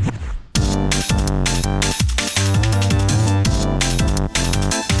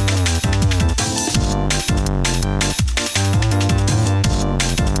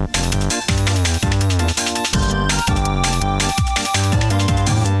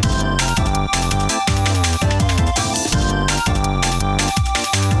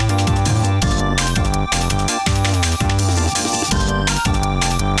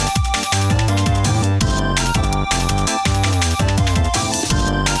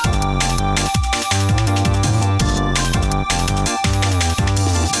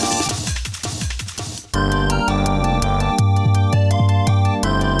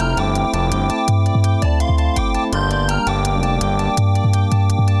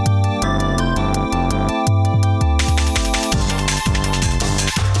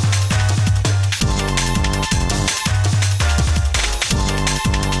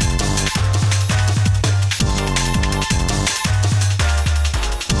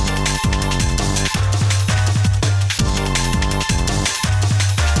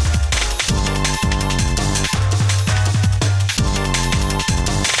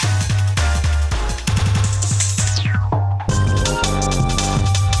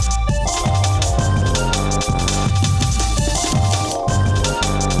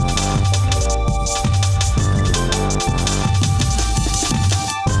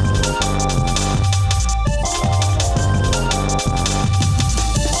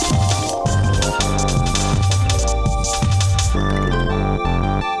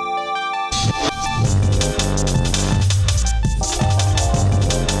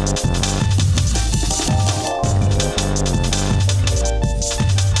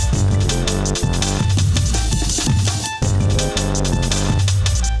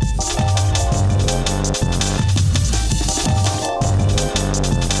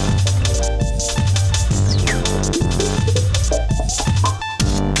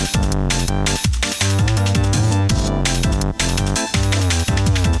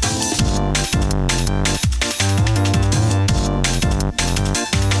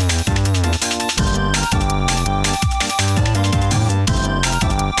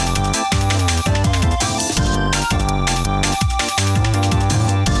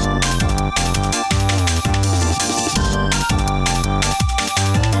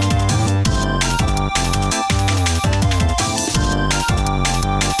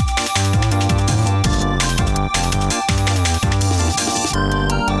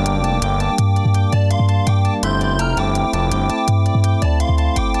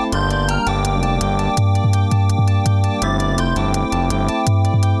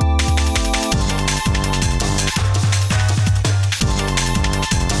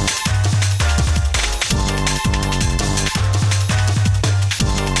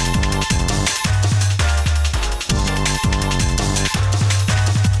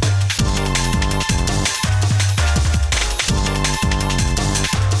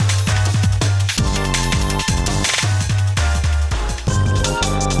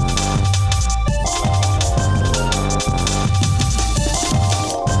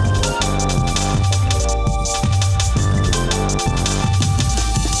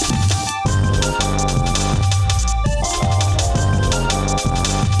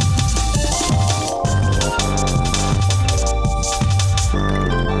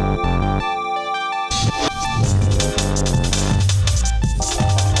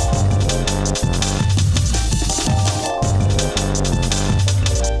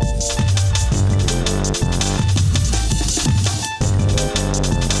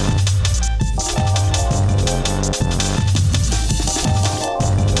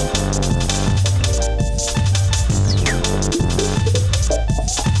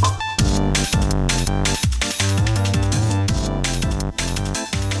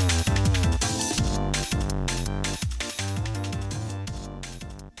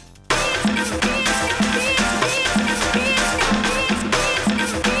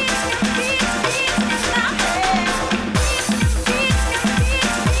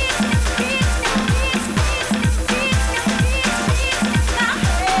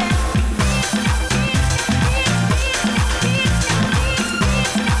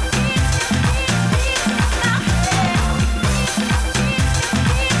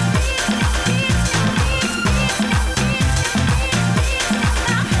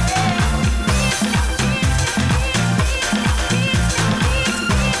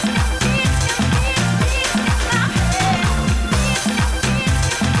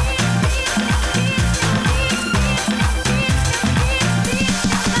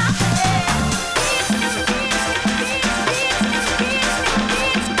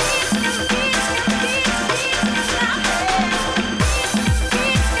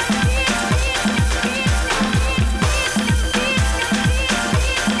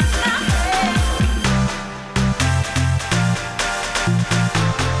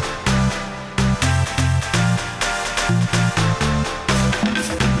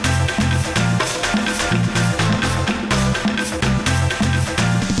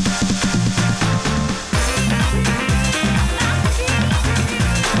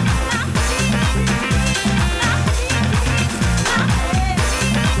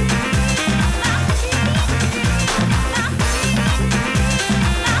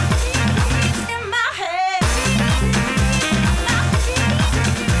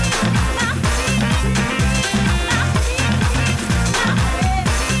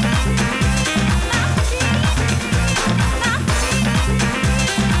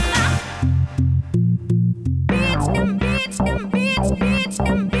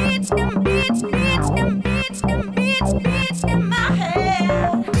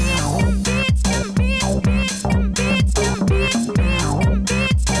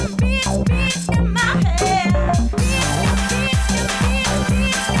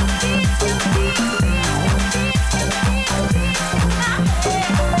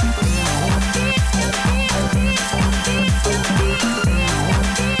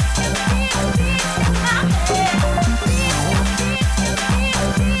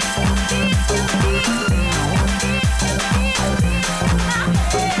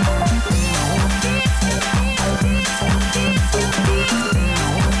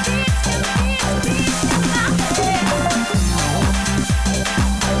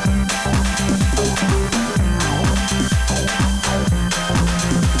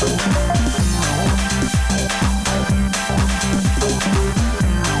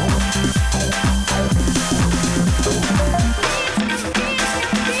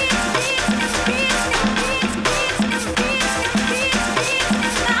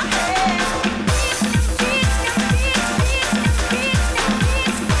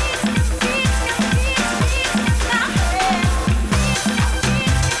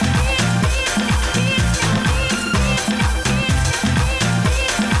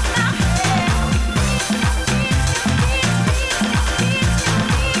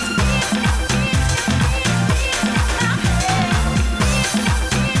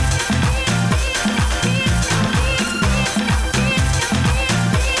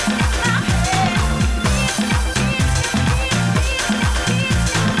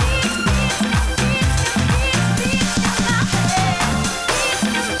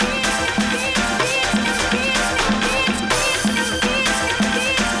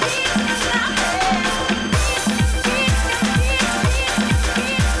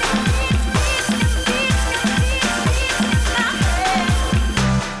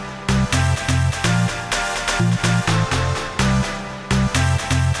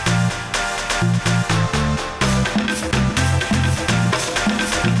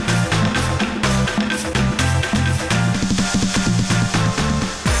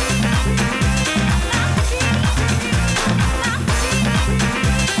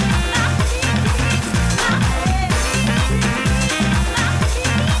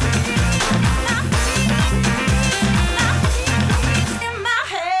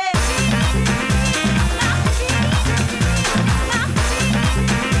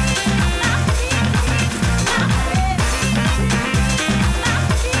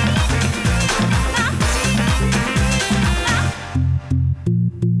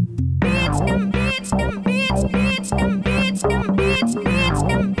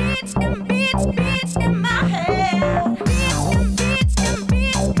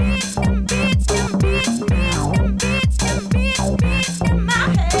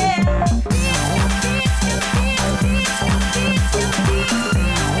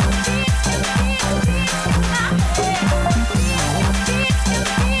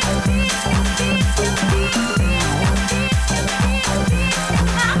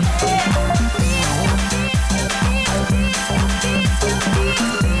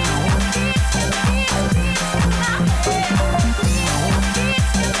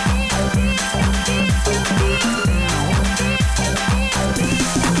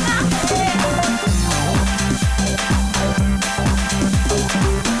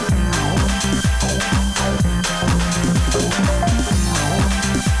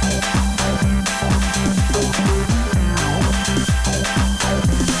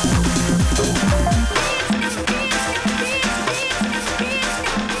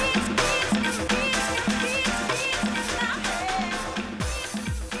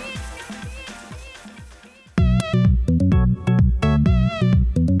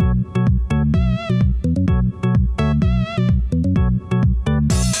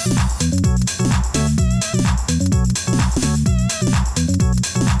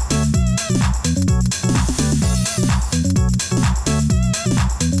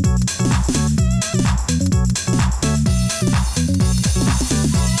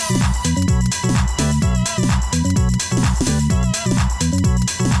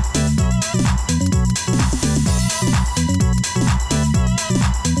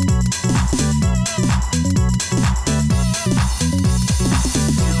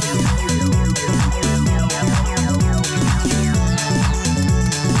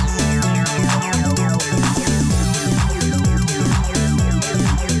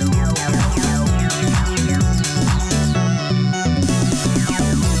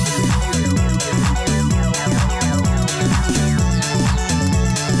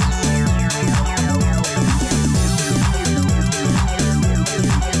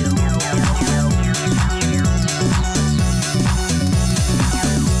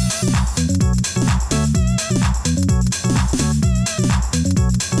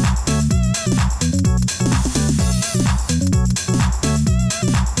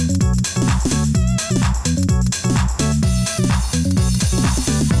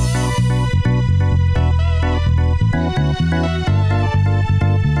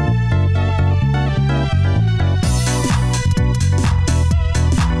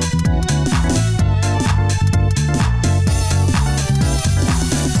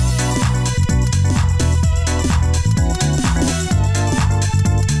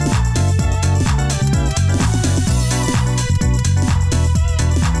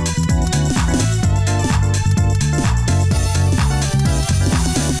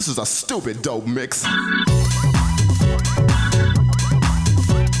 stupid dope mix.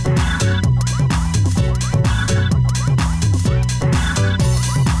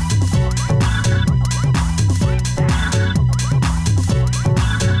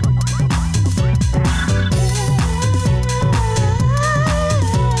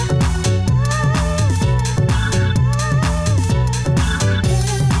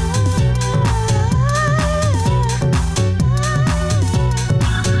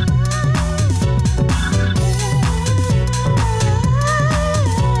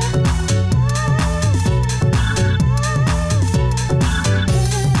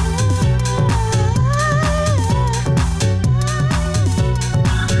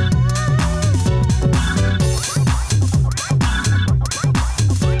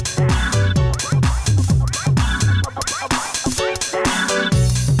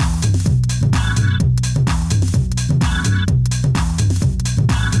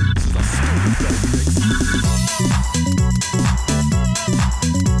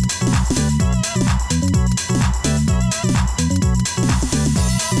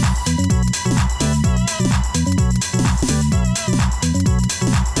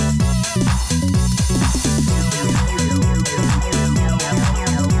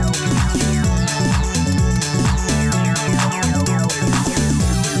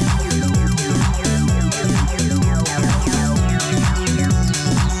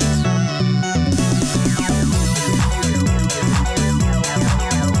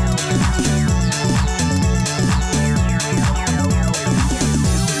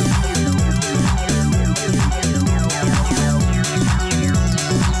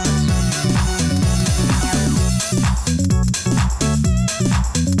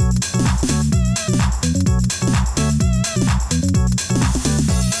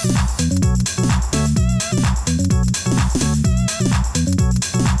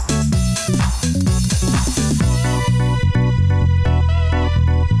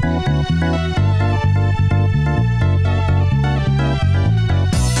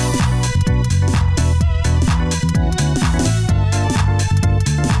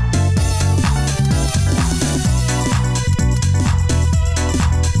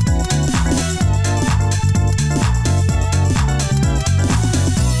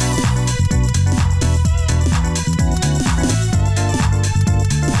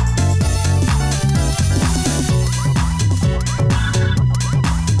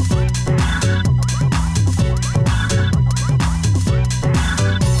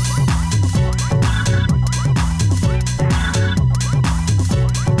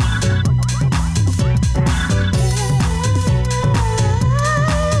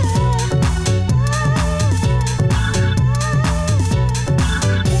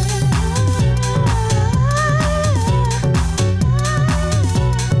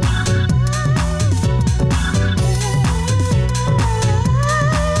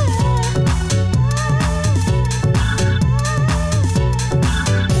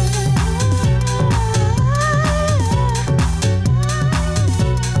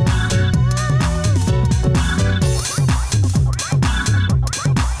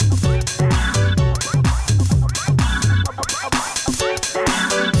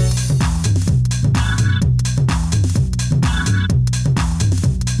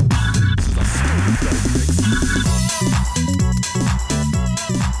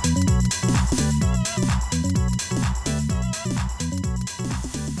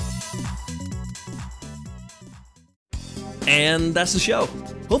 And that's the show.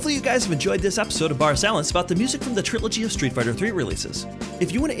 Hopefully you guys have enjoyed this episode of Bar Silence about the music from the trilogy of Street Fighter 3 releases.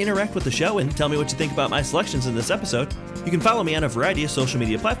 If you want to interact with the show and tell me what you think about my selections in this episode, you can follow me on a variety of social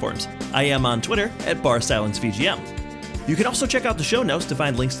media platforms. I am on Twitter at BarSilenceVGM. You can also check out the show notes to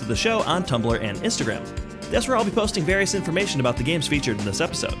find links to the show on Tumblr and Instagram. That's where I'll be posting various information about the games featured in this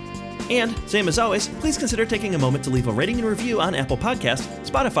episode. And, same as always, please consider taking a moment to leave a rating and review on Apple Podcasts,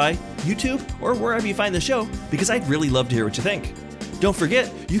 Spotify, YouTube, or wherever you find the show, because I'd really love to hear what you think. Don't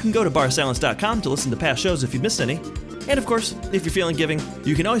forget, you can go to barsilence.com to listen to past shows if you've missed any. And of course, if you're feeling giving,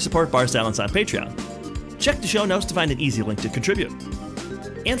 you can always support Bar Silence on Patreon. Check the show notes to find an easy link to contribute.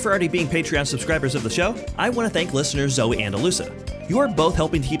 And for already being Patreon subscribers of the show, I want to thank listeners Zoe and Alusa. You are both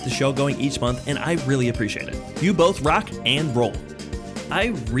helping to keep the show going each month, and I really appreciate it. You both rock and roll.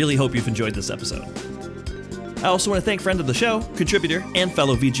 I really hope you've enjoyed this episode. I also want to thank friend of the show, contributor, and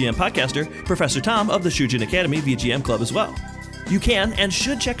fellow VGM podcaster, Professor Tom of the Shujin Academy VGM Club as well. You can and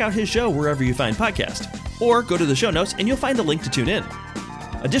should check out his show wherever you find podcasts, or go to the show notes and you'll find a link to tune in.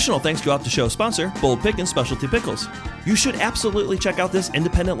 Additional thanks go out to show sponsor, Bold Pickens Specialty Pickles. You should absolutely check out this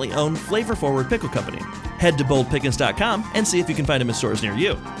independently owned, flavor-forward pickle company. Head to boldpickens.com and see if you can find them in stores near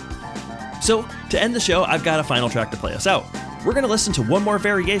you. So, to end the show, I've got a final track to play us out. We're going to listen to one more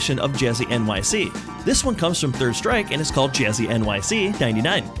variation of Jazzy NYC. This one comes from Third Strike and is called Jazzy NYC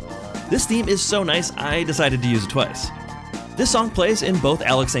 99. This theme is so nice, I decided to use it twice. This song plays in both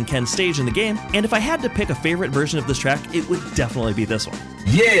Alex and Ken's stage in the game, and if I had to pick a favorite version of this track, it would definitely be this one.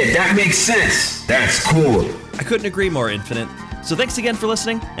 Yeah, that makes sense. That's cool. I couldn't agree more, Infinite. So thanks again for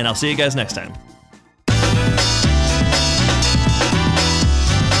listening, and I'll see you guys next time.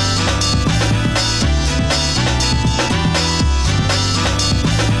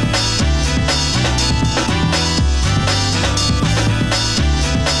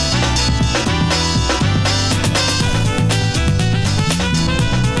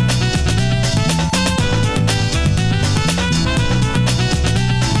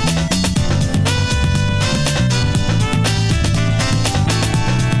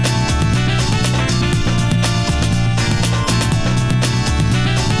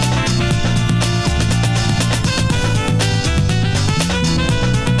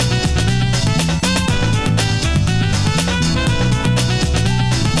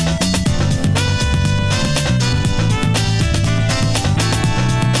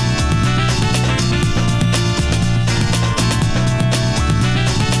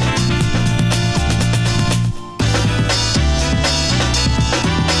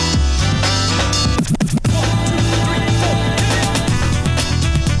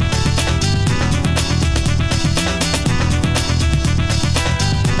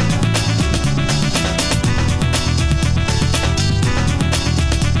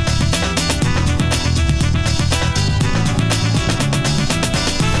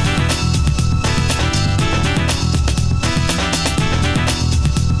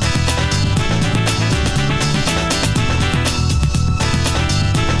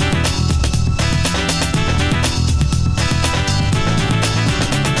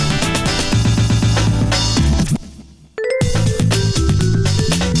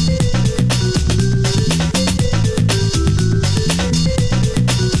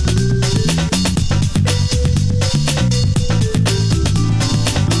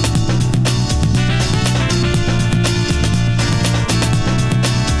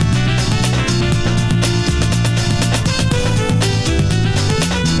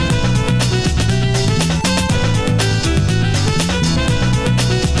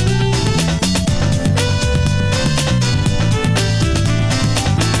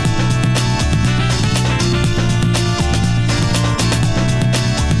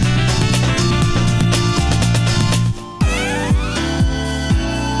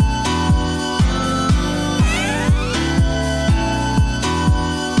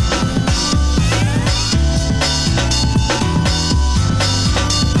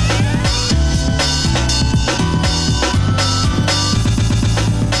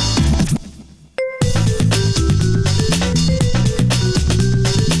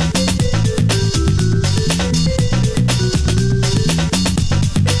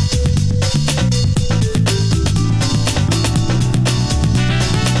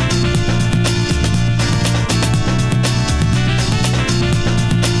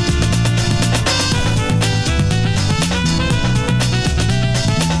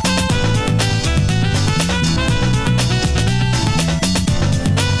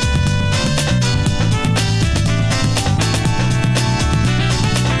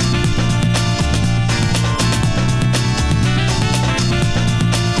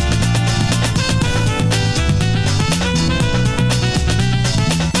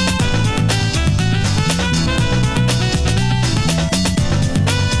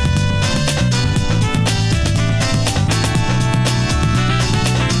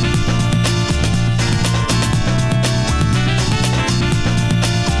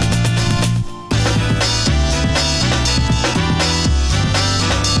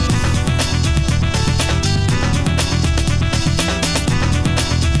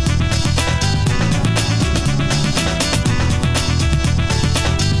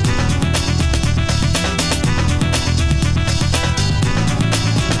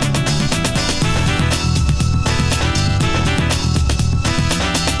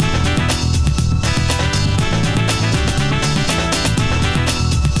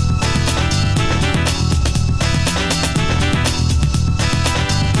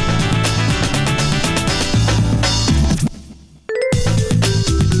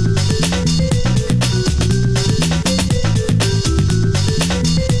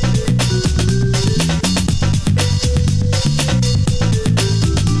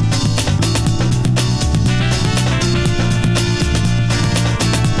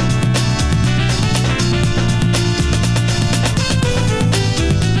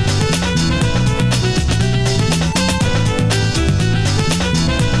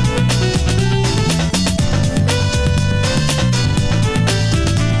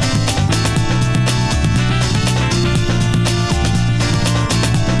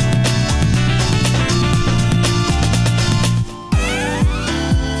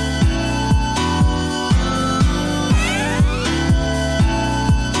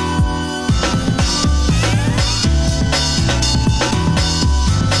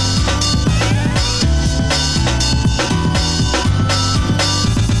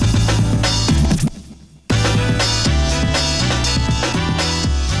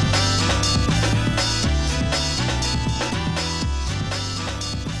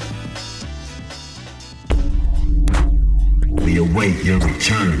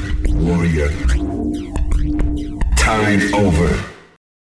 warrior. Time over.